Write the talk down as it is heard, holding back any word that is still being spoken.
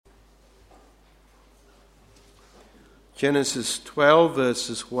Genesis 12,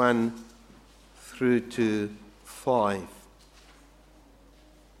 verses 1 through to 5.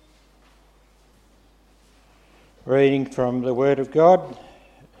 Reading from the Word of God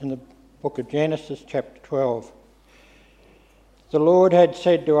in the book of Genesis, chapter 12. The Lord had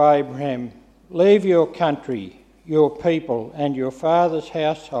said to Abraham, "Leave your country, your people, and your father's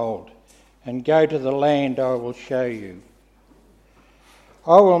household, and go to the land I will show you.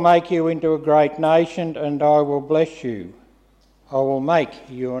 I will make you into a great nation, and I will bless you. I will make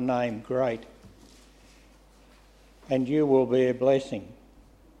your name great, and you will be a blessing.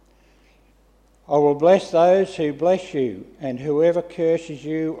 I will bless those who bless you, and whoever curses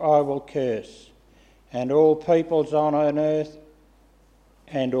you I will curse, and all peoples on earth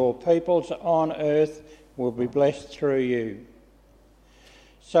will be blessed through you."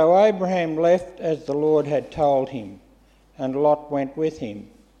 So Abraham left as the Lord had told him, and Lot went with him.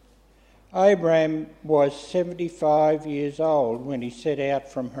 Abraham was 75 years old when he set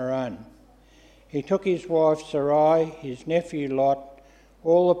out from Haran. He took his wife Sarai, his nephew Lot,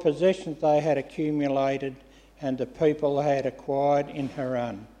 all the possessions they had accumulated, and the people they had acquired in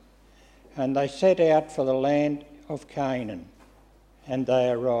Haran, and they set out for the land of Canaan, and they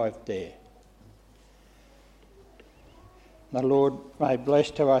arrived there. The Lord may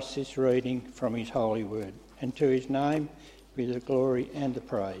bless to us this reading from his holy word, and to his name be the glory and the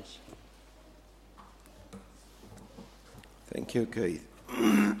praise. Thank you, Keith.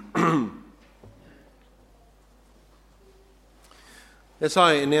 As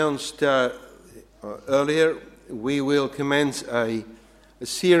I announced earlier, we will commence a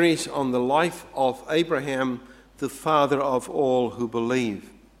series on the life of Abraham, the father of all who believe.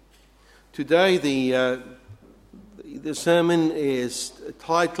 Today, the sermon is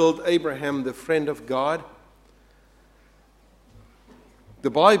titled Abraham, the Friend of God. The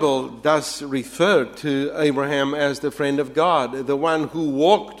Bible does refer to Abraham as the friend of God, the one who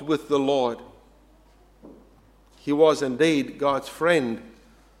walked with the Lord. He was indeed God's friend.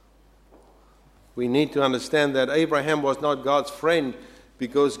 We need to understand that Abraham was not God's friend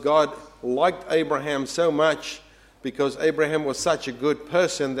because God liked Abraham so much, because Abraham was such a good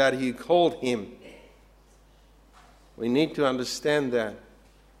person that he called him. We need to understand that.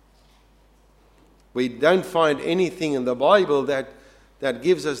 We don't find anything in the Bible that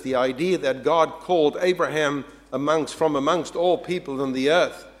gives us the idea that God called Abraham from amongst all people on the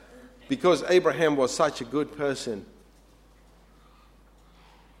earth because Abraham was such a good person.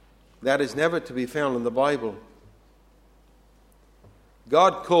 That is never to be found in the Bible.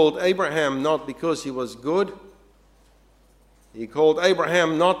 God called Abraham not because he was good. He called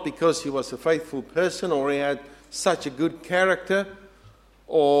Abraham not because he was a faithful person or he had such a good character,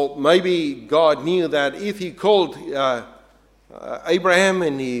 or maybe God knew that if he called Abraham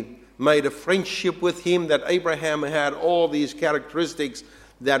and he made a friendship with him, that Abraham had all these characteristics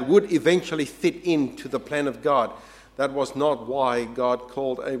that would eventually fit into the plan of God. That was not why God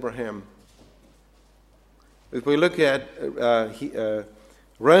called Abraham. If we look at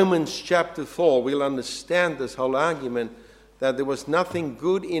Romans chapter 4, we'll understand this whole argument that there was nothing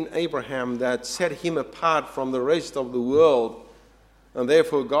good in Abraham that set him apart from the rest of the world. And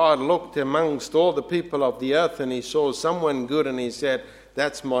therefore God looked amongst all the people of the earth and he saw someone good and he said,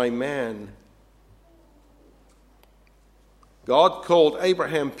 "That's my man." God called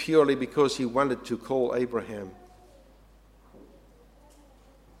Abraham purely because he wanted to call Abraham.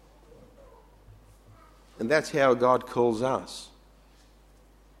 And that's how God calls us.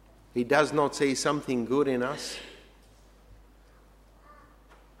 He does not see something good in us.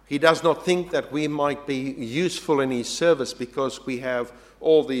 He does not think that we might be useful in his service because we have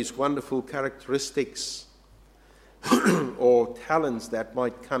all these wonderful characteristics or talents that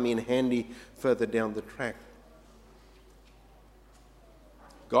might come in handy further down the track.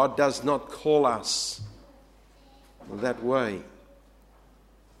 God does not call us that way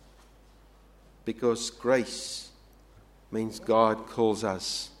because grace means God calls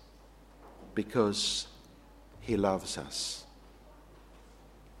us because he loves us.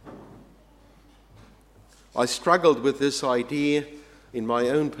 I struggled with this idea in my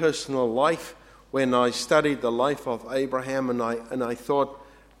own personal life when I studied the life of Abraham, and I thought,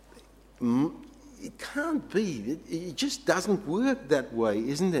 it can't be. It just doesn't work that way,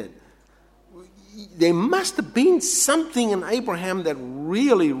 isn't it? There must have been something in Abraham that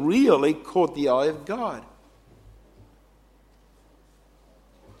really, really caught the eye of God.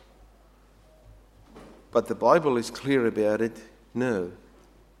 But the Bible is clear about it. No.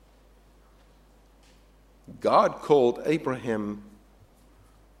 God called Abraham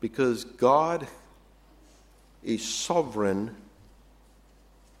because God is sovereign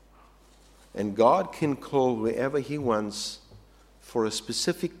And God can call wherever He wants for a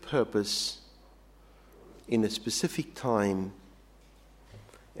specific purpose in a specific time.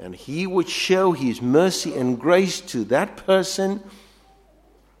 And He would show His mercy and grace to that person,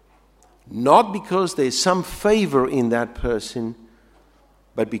 not because there's some favor in that person,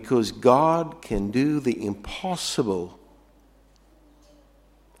 but because God can do the impossible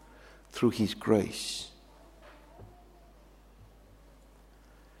through His grace.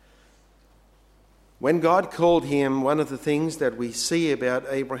 When God called him, one of the things that we see about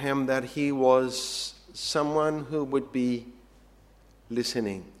Abraham, that he was someone who would be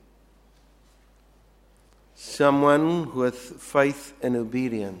listening. Someone with faith and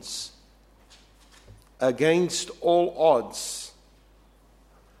obedience. Against all odds.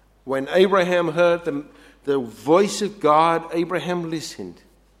 When Abraham heard the voice of God, Abraham listened.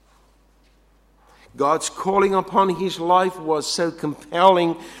 God's calling upon his life was so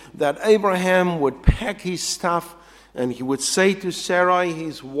compelling that Abraham would pack his stuff and he would say to Sarai,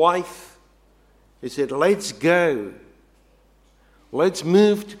 his wife, he said, let's go. Let's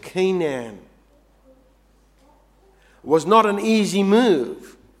move to Canaan. It was not an easy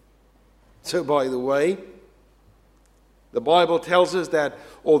move. So, by the way, the Bible tells us that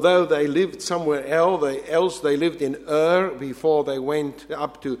although they lived somewhere else, they lived in Ur before they went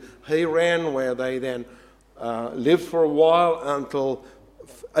up to Haran, where they then lived for a while until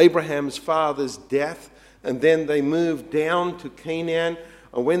Abraham's father's death, and then they moved down to Canaan.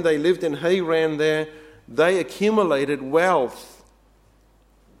 And when they lived in Haran there, they accumulated wealth.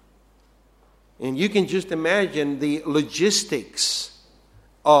 And you can just imagine the logistics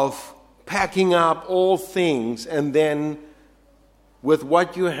of packing up all things and then with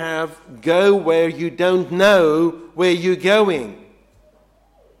what you have, go where you don't know where you're going.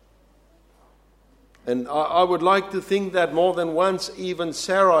 And I would like to think that more than once, even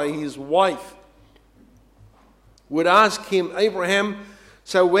Sarai, his wife, would ask him, Abraham,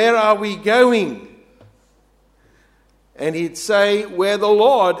 so where are we going? And he'd say, where the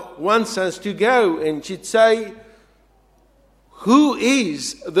Lord wants us to go. And she'd say, who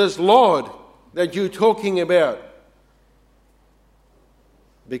is this Lord that you're talking about?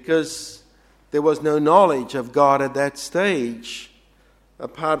 Because there was no knowledge of God at that stage,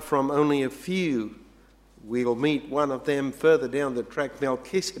 apart from only a few. We'll meet one of them further down the track,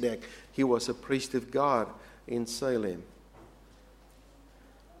 Melchizedek. He was a priest of God in Salem.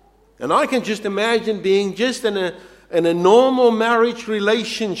 And I can just imagine being just in a normal marriage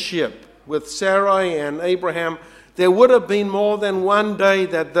relationship with Sarai and Abraham. There would have been more than one day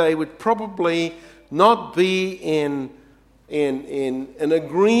that they would probably not be in an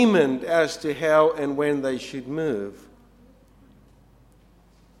agreement as to how and when they should move.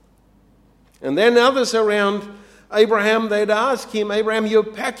 And then others around Abraham, they'd ask him, Abraham, you're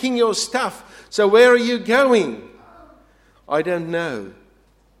packing your stuff, so where are you going? I don't know.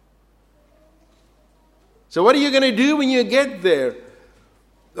 So what are you going to do when you get there?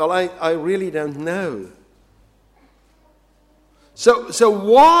 Well, I really don't know. So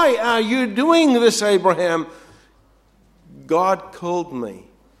why are you doing this, Abraham? God called me.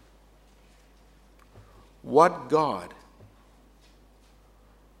 What God?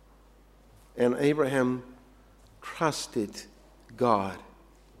 And Abraham trusted God.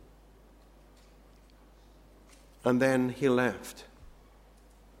 And then he left.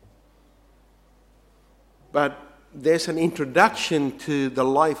 But there's an introduction to the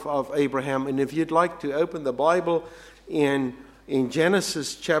life of Abraham. And if you'd like to open the Bible in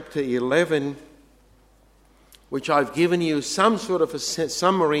Genesis chapter 11, which I've given you some sort of a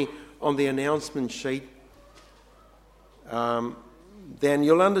summary on the announcement sheet, then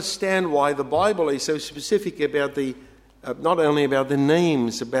you'll understand why the Bible is so specific about the, not only about the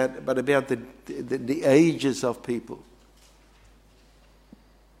names, but about the ages of people.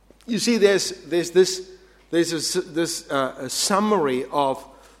 You see, there's a summary of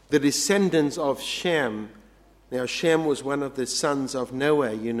the descendants of Shem. Now, Shem was one of the sons of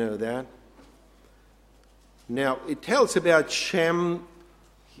Noah, you know that. Now, it tells about Shem.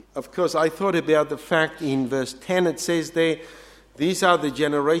 Of course, I thought about the fact in verse 10, it says there, these are the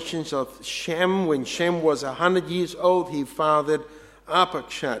generations of Shem. When Shem was 100 years old, he fathered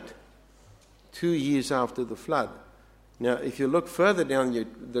Arpachshad 2 years after the flood. Now, if you look further down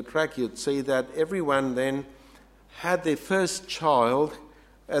the track, you'd see that everyone then had their first child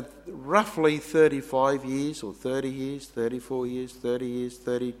at roughly 35 years, or 30 years, 34 years, 30 years,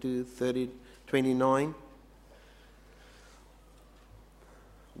 32, 30, 29.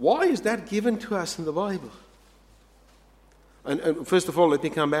 Why is that given to us in the Bible? And first of all, let me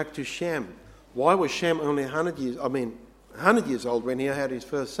come back to Shem. Why was Shem only 100 years old when he had his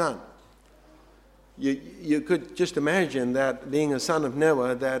first son? you could just imagine that being a son of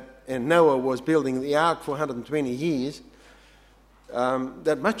Noah, and Noah was building the ark for 120 years,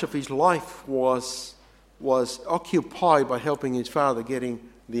 that much of his life was occupied by helping his father getting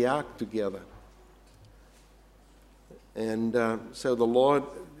the ark together. And so the Lord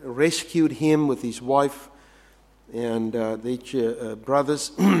rescued him with his wife and their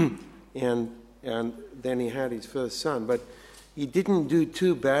brothers, and then he had his first son. But he didn't do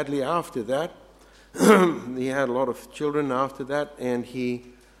too badly after that. He had a lot of children after that, and he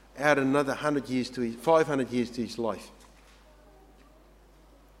added another 500 years to his life.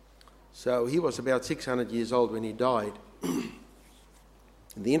 So he was about 600 years old when he died.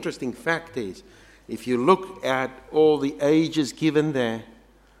 The interesting fact is, if you look at all the ages given there,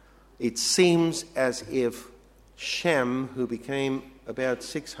 it seems as if Shem, who became about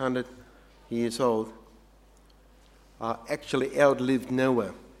 600 years old, actually outlived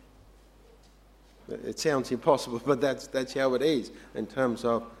Noah. It sounds impossible, but that's how it is in terms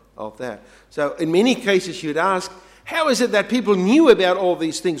of that. So in many cases you'd ask, how is it that people knew about all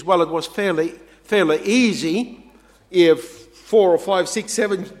these things? Well, it was fairly easy. If 4 or 5, 6,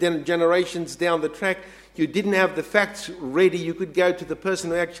 7 generations down the track you didn't have the facts ready, you could go to the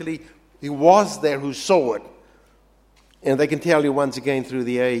person who was there, who saw it. And they can tell you once again through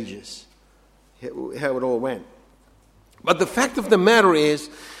the ages how it all went. But the fact of the matter is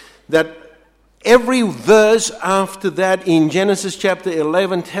that every verse after that in Genesis chapter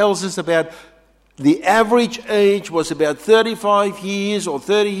 11 tells us about the average age was about 35 years or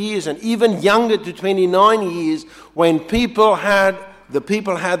 30 years, and even younger to 29 years when the people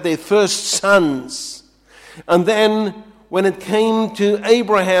had their first sons. And then when it came to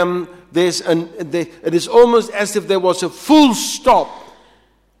Abraham, it is almost as if there was a full stop.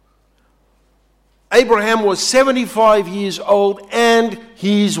 Abraham was 75 years old, and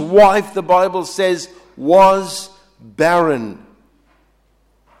his wife, the Bible says, was barren.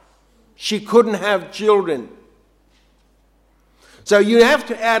 She couldn't have children. So you have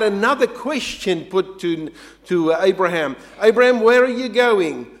to add another question put to Abraham. Abraham, where are you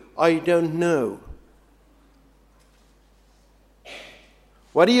going? I don't know.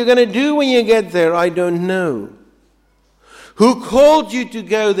 What are you going to do when you get there? I don't know. Who called you to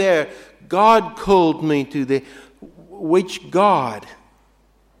go there? God called me to there. Which God?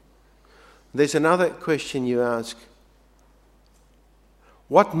 There's another question you ask.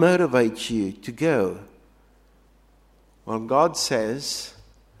 What motivates you to go? Well, God says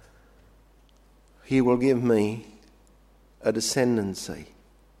He will give me a descendancy.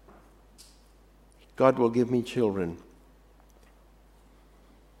 God will give me children.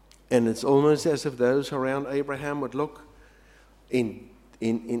 And it's almost as if those around Abraham would look in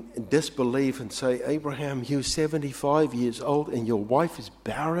disbelief and say, Abraham, you're 75 years old and your wife is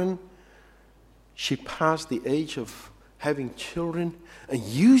barren. She passed the age of having children. And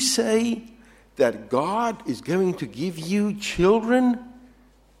you say that God is going to give you children?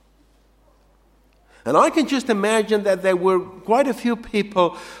 And I can just imagine that there were quite a few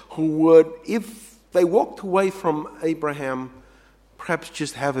people who would, if they walked away from Abraham, perhaps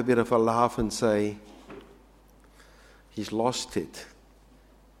just have a bit of a laugh and say, he's lost it.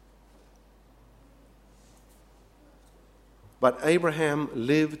 But Abraham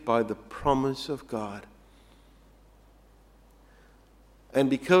lived by the promise of God. And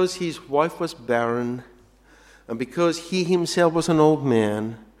because his wife was barren, and because he himself was an old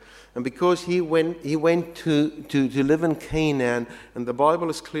man, and because he went to live in Canaan, and the Bible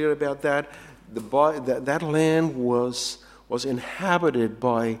is clear about that, that land was inhabited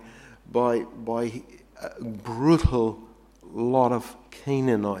by a brutal lot of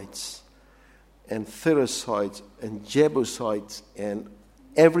Canaanites and Pharisees and Jebusites and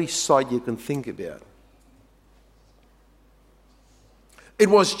every side you can think about. It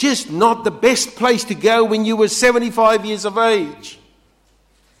was just not the best place to go when you were 75 years of age.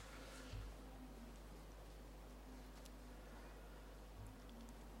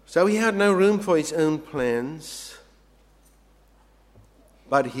 So he had no room for his own plans,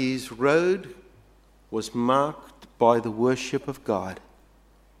 but his road was marked by the worship of God.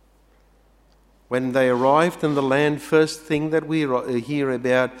 When they arrived in the land, first thing that we hear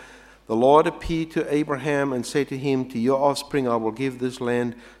about, the Lord appeared to Abraham and said to him, to your offspring I will give this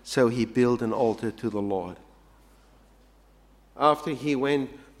land. So he built an altar to the Lord. After he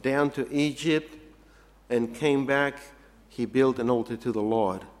went down to Egypt and came back, he built an altar to the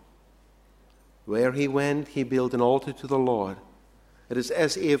Lord. Where he went, he built an altar to the Lord. It is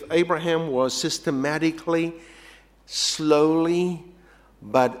as if Abraham was systematically, slowly,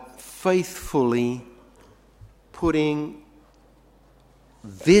 but faithfully putting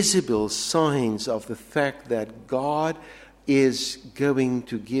visible signs of the fact that God is going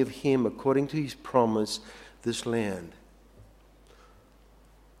to give him, according to his promise, this land.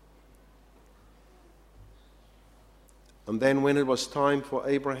 And then when it was time for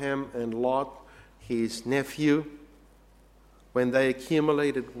Abraham and Lot, his nephew, when they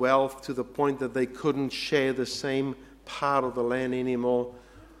accumulated wealth to the point that they couldn't share the same part of the land anymore,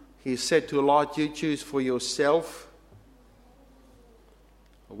 he said to Lot, you choose for yourself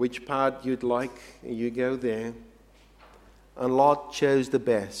which part you'd like, you go there. And Lot chose the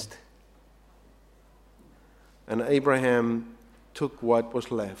best. And Abraham took what was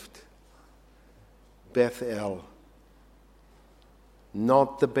left. Bethel.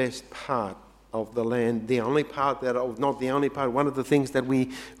 Not the best part of the land. The only part not the only part. One of the things that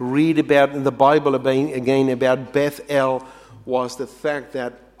we read about in the Bible again about Bethel was the fact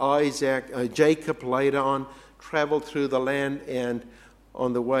that Jacob later on traveled through the land, and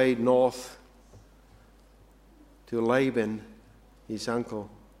on the way north to Laban, his uncle,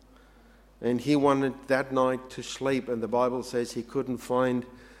 and he wanted that night to sleep, and the Bible says he couldn't find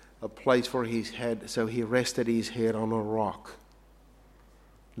a place for his head, so he rested his head on a rock.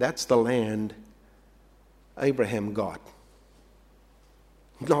 That's the land Abraham got.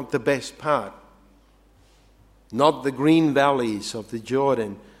 Not the best part. Not the green valleys of the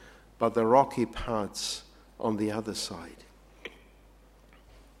Jordan, but the rocky parts on the other side.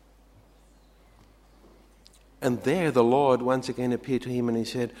 And there the Lord once again appeared to him and he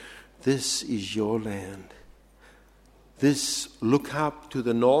said, this is your land. Look up to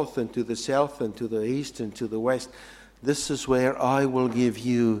the north and to the south and to the east and to the west. This is where I will give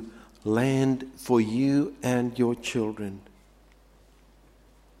you land for you and your children.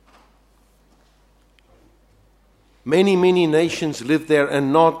 Many, many nations lived there,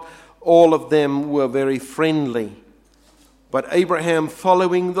 and not all of them were very friendly. But Abraham,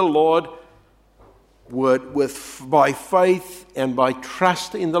 following the Lord, would, by faith and by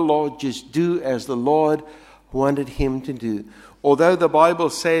trust in the Lord, just do as the Lord wanted him to do. Although the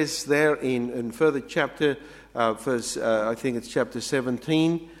Bible says there in further chapter, I think it's chapter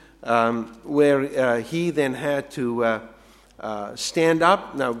 17, where he then had to stand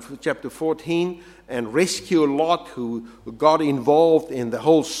up, now chapter 14, and rescue Lot, who got involved in the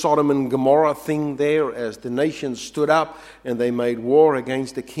whole Sodom and Gomorrah thing there as the nations stood up and they made war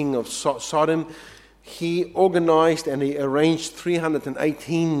against the king of Sodom. He organized and he arranged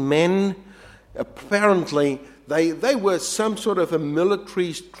 318 men. Apparently, they were some sort of a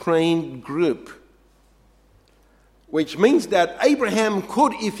military-trained group, which means that Abraham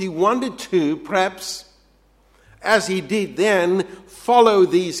could, if he wanted to, perhaps, as he did then, follow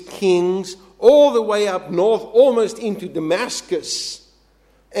these kings all the way up north, almost into Damascus,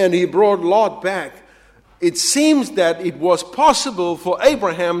 and he brought Lot back. It seems that it was possible for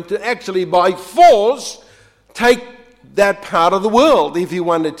Abraham to actually, by force, take that part of the world if he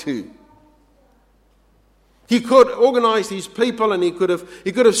wanted to. He could organize his people, and he could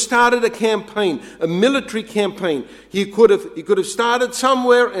have started a campaign, a military campaign. He could have started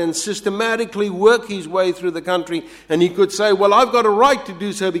somewhere and systematically work his way through the country, and he could say, well, I've got a right to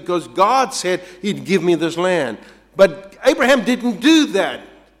do so because God said he'd give me this land. But Abraham didn't do that.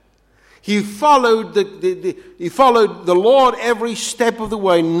 He followed the Lord every step of the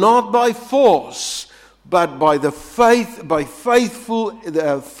way, not by force, but by faithful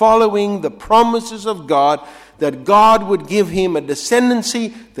following the promises of God, that God would give him a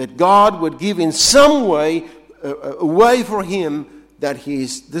descendancy, that God would give in some way a way for him that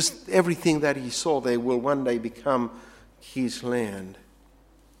everything that he saw there will one day become his land.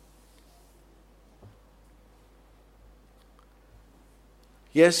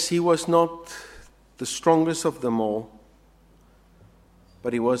 Yes, he was not the strongest of them all,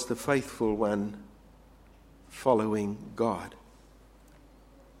 but he was the faithful one following God.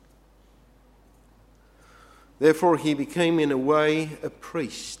 Therefore, he became in a way a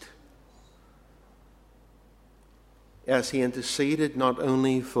priest, as he interceded not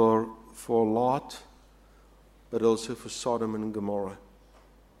only for Lot, but also for Sodom and Gomorrah.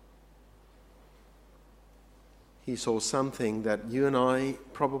 He saw something that you and I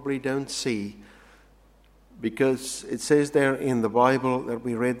probably don't see, because it says there in the Bible that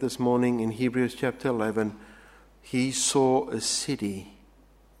we read this morning in Hebrews chapter 11, he saw a city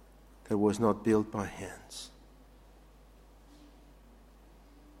that was not built by hands.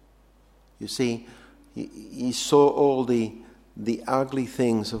 You see, he saw all the ugly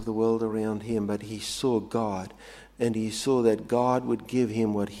things of the world around him, but he saw God, and he saw that God would give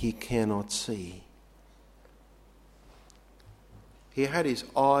him what he cannot see. He had his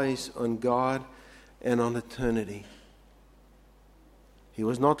eyes on God and on eternity. He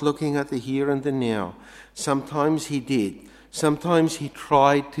was not looking at the here and the now. Sometimes he did. Sometimes he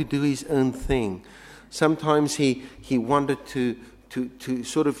tried to do his own thing. Sometimes he wanted to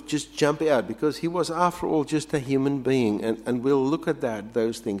sort of just jump out, because he was, after all, just a human being. And we'll look at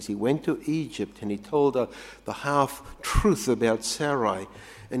those things. He went to Egypt and he told the half-truth about Sarai.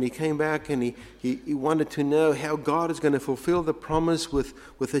 And he came back and he wanted to know how God is going to fulfill the promise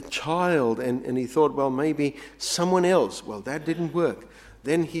with a child. And he thought, well, maybe someone else. Well, that didn't work.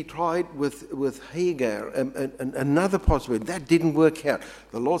 Then he tried with Hagar, another possibility. That didn't work out.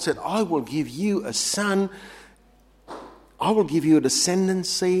 The Lord said, I will give you a son. I will give you a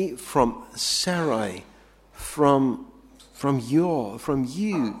descendancy from Sarai, from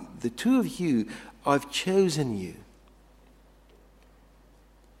you, the two of you. I've chosen you.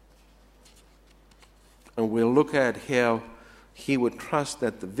 And we'll look at how he would trust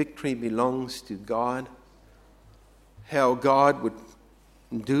that the victory belongs to God, how God would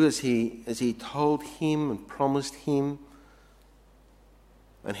do as he told him and promised him,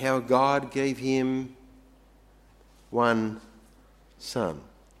 and how God gave him one son.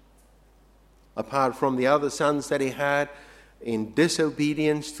 Apart from the other sons that he had in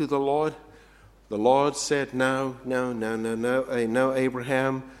disobedience to the Lord said, no,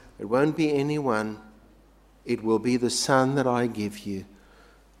 Abraham, it won't be anyone. It will be the son that I give you.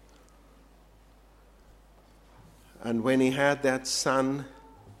 And when he had that son,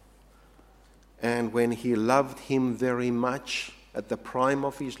 and when he loved him very much at the prime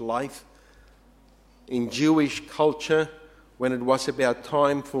of his life, in Jewish culture, when it was about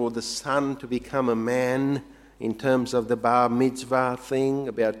time for the son to become a man, in terms of the bar mitzvah thing,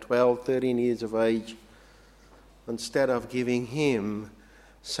 about 12, 13 years of age, instead of giving him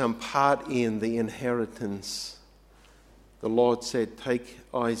some part in the inheritance, the Lord said, take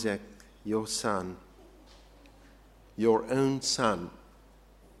Isaac, your son, your own son,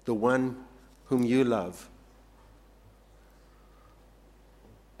 the one whom you love,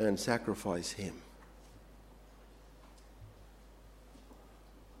 and sacrifice him.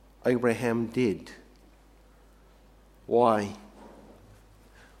 Abraham did. Why?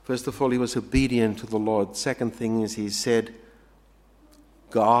 First of all, he was obedient to the Lord. Second thing is, he said,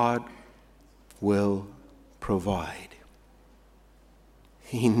 God will provide.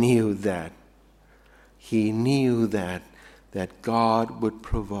 He knew that. He knew that God would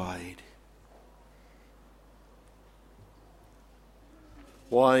provide.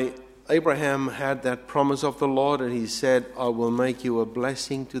 Why? Abraham had that promise of the Lord, and he said, I will make you a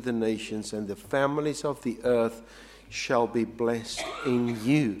blessing to the nations, and the families of the earth shall be blessed in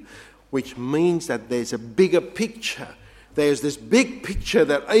you. Which means that there's a bigger picture. There's this big picture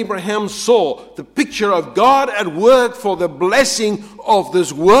that Abraham saw, the picture of God at work for the blessing of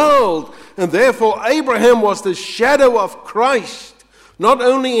this world. And therefore Abraham was the shadow of Christ, not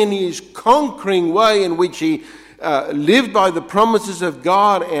only in his conquering way in which he lived by the promises of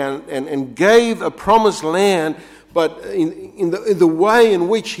God and gave a promised land, but in the way in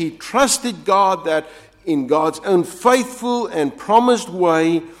which he trusted God, that in God's own faithful and promised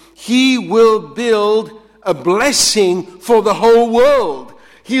way, he will build a blessing for the whole world.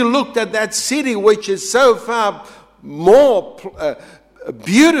 He looked at that city, which is so far more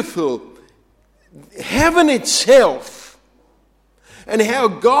beautiful, heaven itself, and how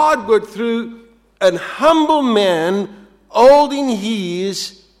God would, through an humble man, old in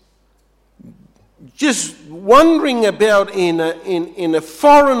years, just wandering about in a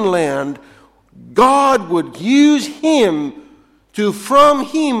foreign land, God would use him to, from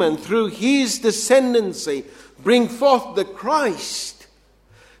him and through his descendancy, bring forth the Christ.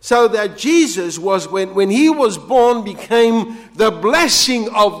 So that Jesus was, when he was born, became the blessing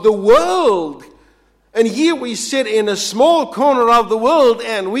of the world. And here we sit in a small corner of the world,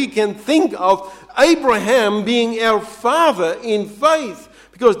 and we can think of Abraham being our father in faith,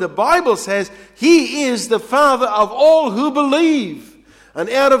 because the Bible says he is the father of all who believe. And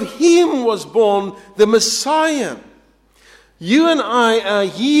out of him was born the Messiah. You and I are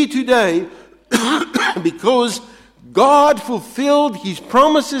here today because God fulfilled his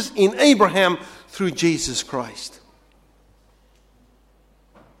promises in Abraham through Jesus Christ.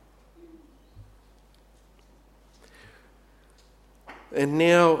 And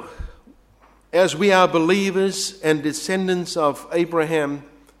now, as we are believers and descendants of Abraham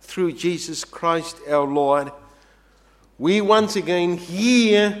through Jesus Christ our Lord, we once again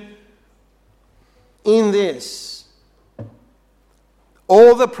hear in this,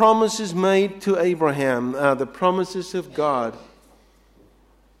 all the promises made to Abraham are the promises of God.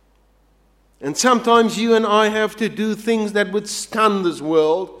 And sometimes you and I have to do things that would stun this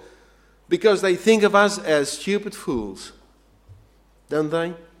world, because they think of us as stupid fools. don't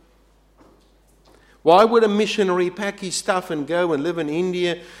they? Why would a missionary pack his stuff and go and live in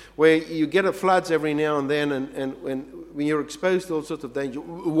India where you get a floods every now and then and when you're exposed to all sorts of danger?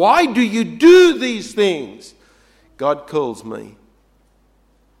 Why do you do these things? God calls me.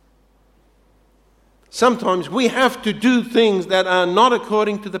 Sometimes we have to do things that are not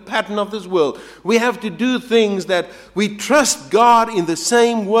according to the pattern of this world. We have to do things that we trust God in the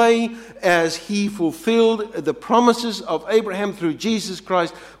same way as He fulfilled the promises of Abraham through Jesus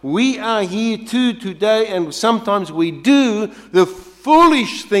Christ. We are here too today, and sometimes we do the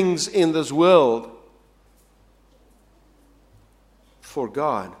foolish things in this world for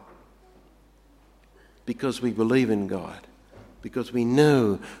God because we believe in God. Because we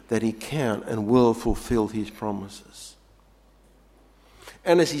know that He can and will fulfill His promises.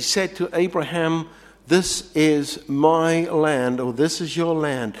 And as He said to Abraham, this is my land, or this is your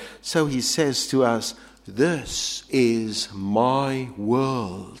land, so He says to us, this is my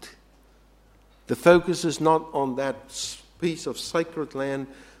world. The focus is not on that piece of sacred land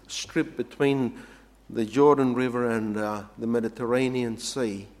strip between the Jordan River and the Mediterranean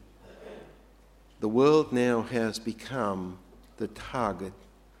Sea. The world now has become the target,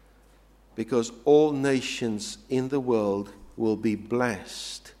 because all nations in the world will be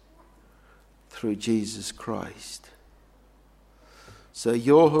blessed through Jesus Christ. So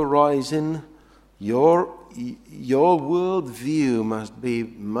your horizon, your world view must be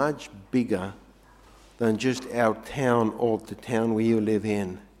much bigger than just our town or the town where you live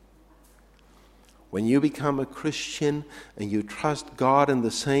in. When you become a Christian and you trust God in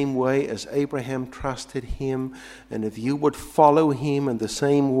the same way as Abraham trusted Him, and if you would follow Him in the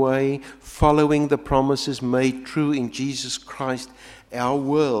same way, following the promises made true in Jesus Christ, our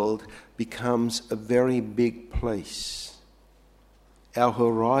world becomes a very big place. Our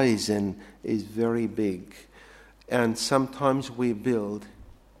horizon is very big. And sometimes we build,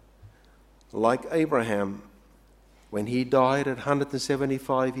 like Abraham. When he died at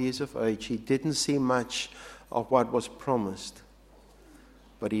 175 years of age, he didn't see much of what was promised,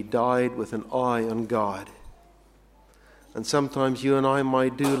 but he died with an eye on God. And sometimes you and I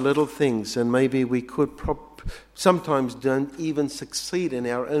might do little things, and maybe we could sometimes don't even succeed in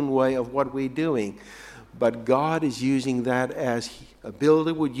our own way of what we're doing. But God is using that as a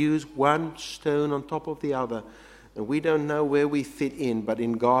builder would use one stone on top of the other. And we don't know where we fit in, but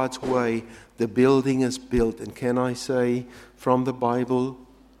in God's way, the building is built. And can I say from the Bible,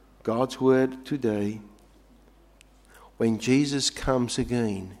 God's word today, when Jesus comes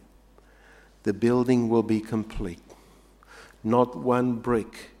again, the building will be complete. Not one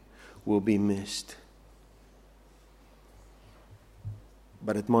brick will be missed.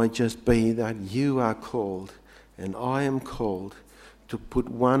 But it might just be that you are called, and I am called, to put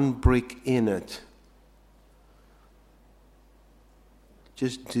one brick in it.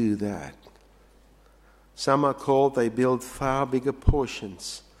 Just do that. Some are called, they build far bigger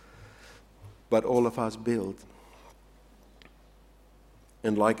portions, but all of us build.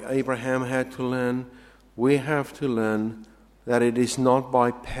 And like Abraham had to learn, we have to learn that it is not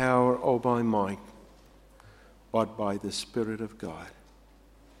by power or by might, but by the Spirit of God.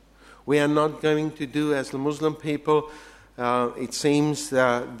 We are not going to do as the Muslim people. It seems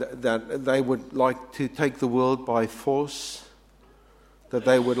that they would like to take the world by force, that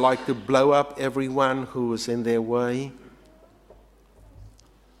they would like to blow up everyone who is in their way.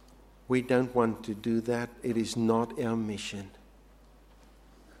 We don't want to do that. It is not our mission.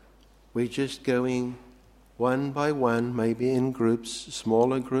 We're just going one by one, maybe in groups,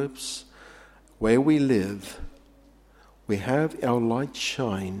 smaller groups, where we live. We have our light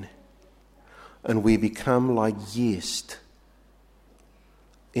shine, and we become like yeast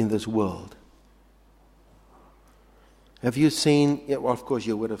in this world. Have you seen, well, of course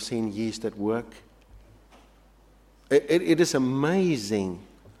you would have seen yeast at work. It is amazing.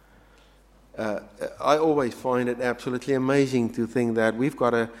 I always find it absolutely amazing to think that we've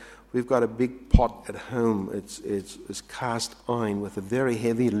got a big pot at home. It's cast iron with a very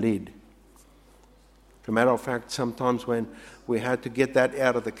heavy lid. As a matter of fact, sometimes when we had to get that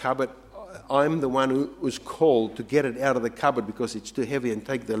out of the cupboard, I'm the one who was called to get it out of the cupboard because it's too heavy and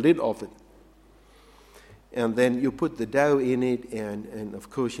take the lid off it. And then you put the dough in it, and of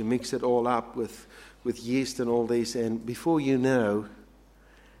course you mix it all up with yeast and all this, and before you know,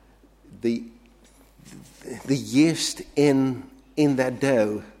 the yeast in that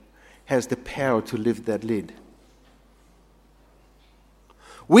dough has the power to lift that lid.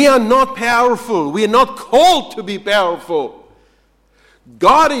 We are not powerful. We are not called to be powerful.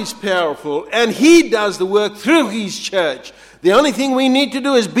 God is powerful, and He does the work through His church. The only thing we need to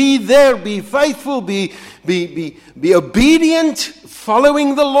do is be there, be faithful, be obedient,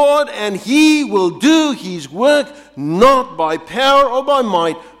 following the Lord, and He will do His work, not by power or by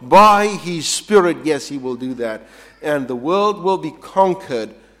might, by His Spirit. Yes, He will do that. And the world will be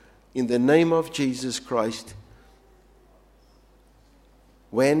conquered in the name of Jesus Christ.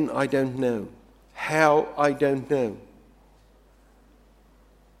 When? I don't know. How? I don't know.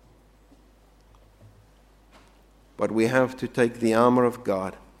 But we have to take the armor of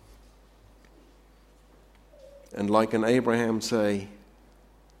God and, like an Abraham, say,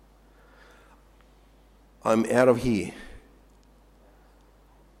 I'm out of here.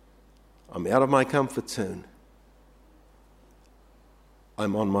 I'm out of my comfort zone.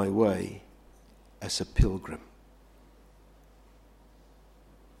 I'm on my way as a pilgrim.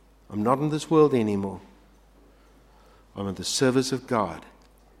 I'm not in this world anymore. I'm in the service of God.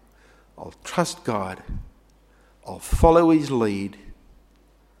 I'll trust God. I'll follow His lead.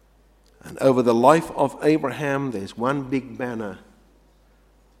 And over the life of Abraham, there's one big banner.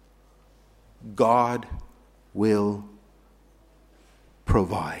 God will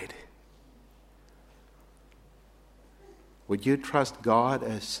provide. Would you trust God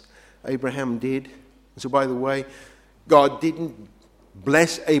as Abraham did? So, by the way, God didn't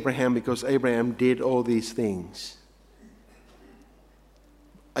bless Abraham because Abraham did all these things.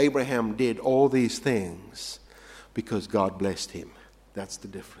 Abraham did all these things because God blessed him. That's the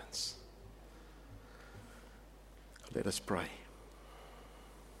difference. Let us pray.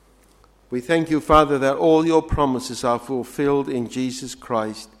 We thank you, Father, that all your promises are fulfilled in Jesus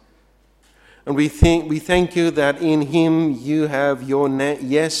Christ. And we thank you that in Him you have your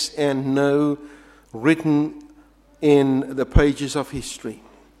yes and no written in the pages of history.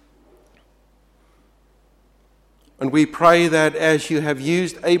 And we pray that as you have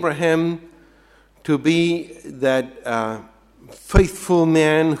used Abraham to be that faithful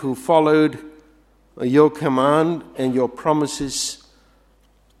man who followed your command and your promises,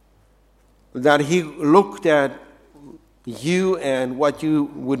 that he looked at you and what you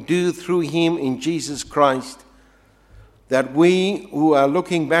would do through him in Jesus Christ, that we who are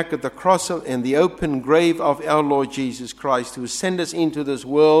looking back at the cross and the open grave of our Lord Jesus Christ, who sent us into this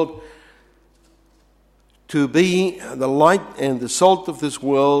world to be the light and the salt of this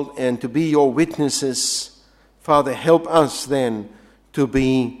world and to be your witnesses, Father, help us then to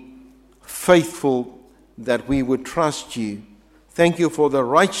be faithful, that we would trust you. Thank you for the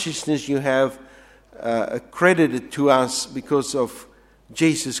righteousness you have accredited to us because of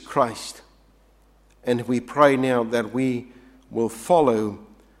Jesus Christ. And we pray now that we will follow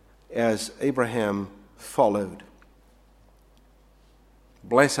as Abraham followed.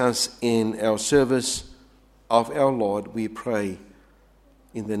 Bless us in our service of our Lord, we pray,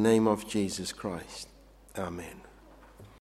 in the name of Jesus Christ. Amen.